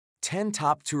10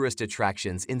 Top Tourist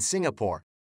Attractions in Singapore.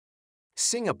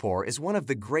 Singapore is one of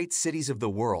the great cities of the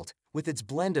world, with its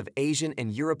blend of Asian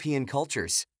and European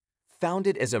cultures.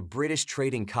 Founded as a British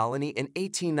trading colony in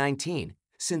 1819,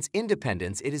 since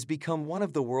independence it has become one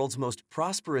of the world's most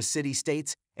prosperous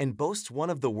city-states and boasts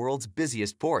one of the world's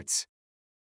busiest ports.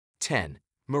 10.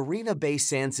 Marina Bay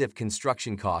Sands. If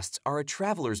construction costs are a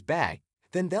traveler's bag,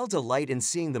 then they'll delight in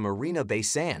seeing the Marina Bay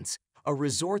Sands, a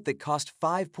resort that cost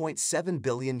 $5.7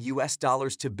 billion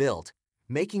to build,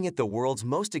 making it the world's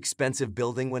most expensive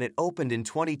building when it opened in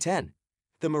 2010.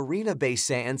 The Marina Bay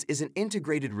Sands is an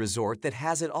integrated resort that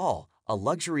has it all: a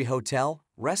luxury hotel,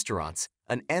 restaurants,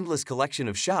 an endless collection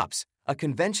of shops, a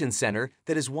convention center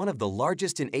that is one of the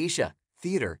largest in Asia,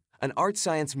 theater, an art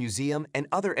science museum, and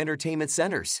other entertainment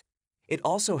centers. It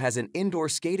also has an indoor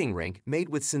skating rink made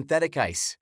with synthetic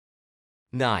ice.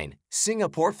 9.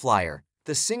 Singapore Flyer.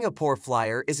 The Singapore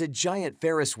Flyer is a giant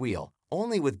Ferris wheel,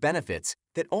 only with benefits,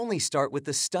 that only start with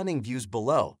the stunning views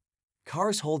below.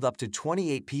 Cars hold up to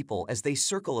 28 people as they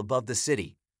circle above the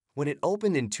city. When it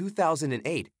opened in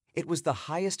 2008, it was the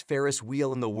highest Ferris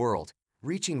wheel in the world,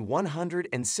 reaching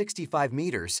 165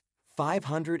 meters,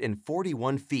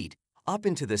 541 feet, up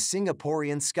into the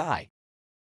Singaporean sky.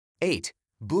 8.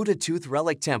 Buddha Tooth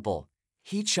Relic Temple.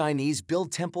 Chinese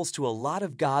build temples to a lot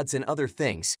of gods and other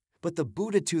things, but the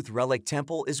Buddha Tooth Relic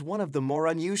Temple is one of the more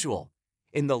unusual.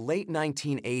 In the late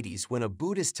 1980s, when a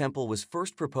Buddhist temple was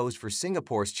first proposed for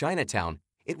Singapore's Chinatown,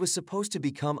 it was supposed to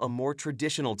become a more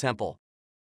traditional temple.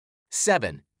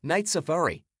 7. Night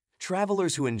Safari.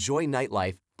 Travelers who enjoy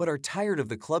nightlife but are tired of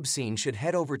the club scene should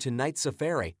head over to Night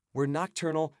Safari, where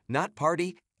nocturnal, not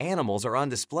party, animals are on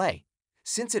display.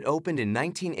 Since it opened in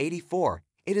 1984,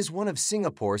 it is one of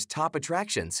Singapore's top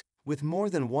attractions, with more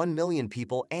than 1 million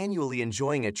people annually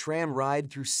enjoying a tram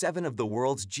ride through 7 of the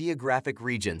world's geographic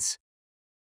regions.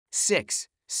 6.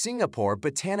 Singapore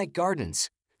Botanic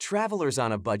Gardens. Travelers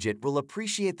on a budget will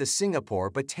appreciate the Singapore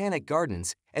Botanic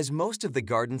Gardens, as most of the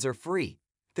gardens are free.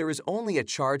 There is only a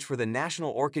charge for the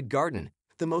National Orchid Garden,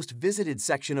 the most visited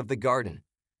section of the garden.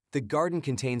 The garden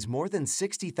contains more than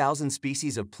 60,000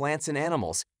 species of plants and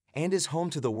animals and is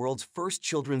home to the world's first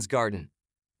children's garden.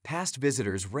 Past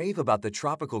visitors rave about the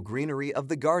tropical greenery of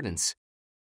the gardens.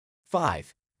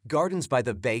 5. Gardens by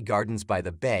the Bay. Gardens by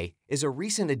the Bay is a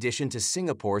recent addition to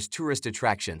Singapore's tourist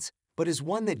attractions, but is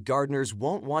one that gardeners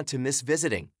won't want to miss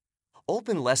visiting.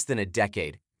 Open less than a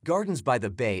decade, Gardens by the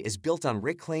Bay is built on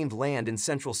reclaimed land in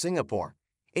central Singapore.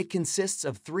 It consists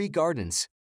of 3 gardens.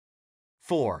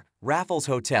 4. Raffles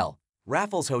Hotel.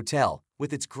 Raffles Hotel,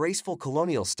 with its graceful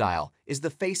colonial style, is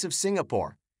the face of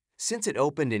Singapore. Since it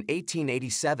opened in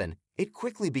 1887, it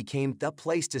quickly became the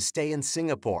place to stay in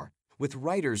Singapore, with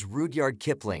writers Rudyard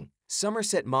Kipling,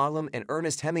 Somerset Maugham, and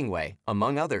Ernest Hemingway,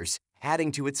 among others,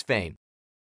 adding to its fame.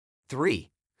 3.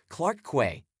 Clarke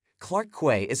Quay. Clarke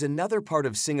Quay is another part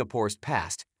of Singapore's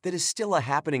past that is still a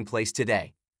happening place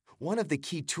today. One of the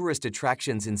key tourist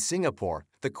attractions in Singapore,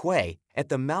 the quay, at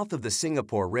the mouth of the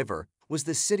Singapore River, was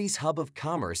the city's hub of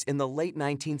commerce in the late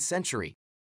 19th century.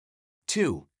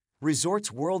 2.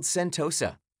 Resorts World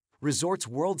Sentosa. Resorts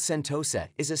World Sentosa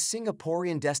is a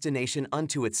Singaporean destination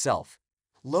unto itself.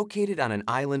 Located on an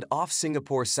island off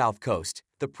Singapore's south coast,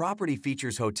 the property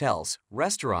features hotels,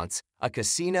 restaurants, a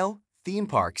casino, theme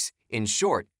parks, in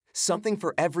short, something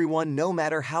for everyone no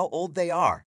matter how old they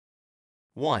are.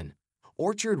 1.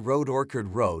 Orchard Road.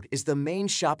 Orchard Road is the main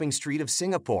shopping street of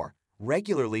Singapore,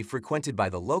 regularly frequented by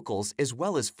the locals as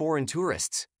well as foreign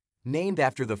tourists. Named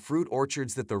after the fruit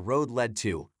orchards that the road led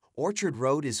to, Orchard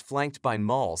Road is flanked by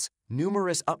malls,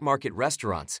 numerous upmarket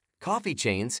restaurants, coffee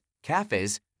chains,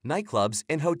 cafes, nightclubs,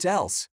 and hotels.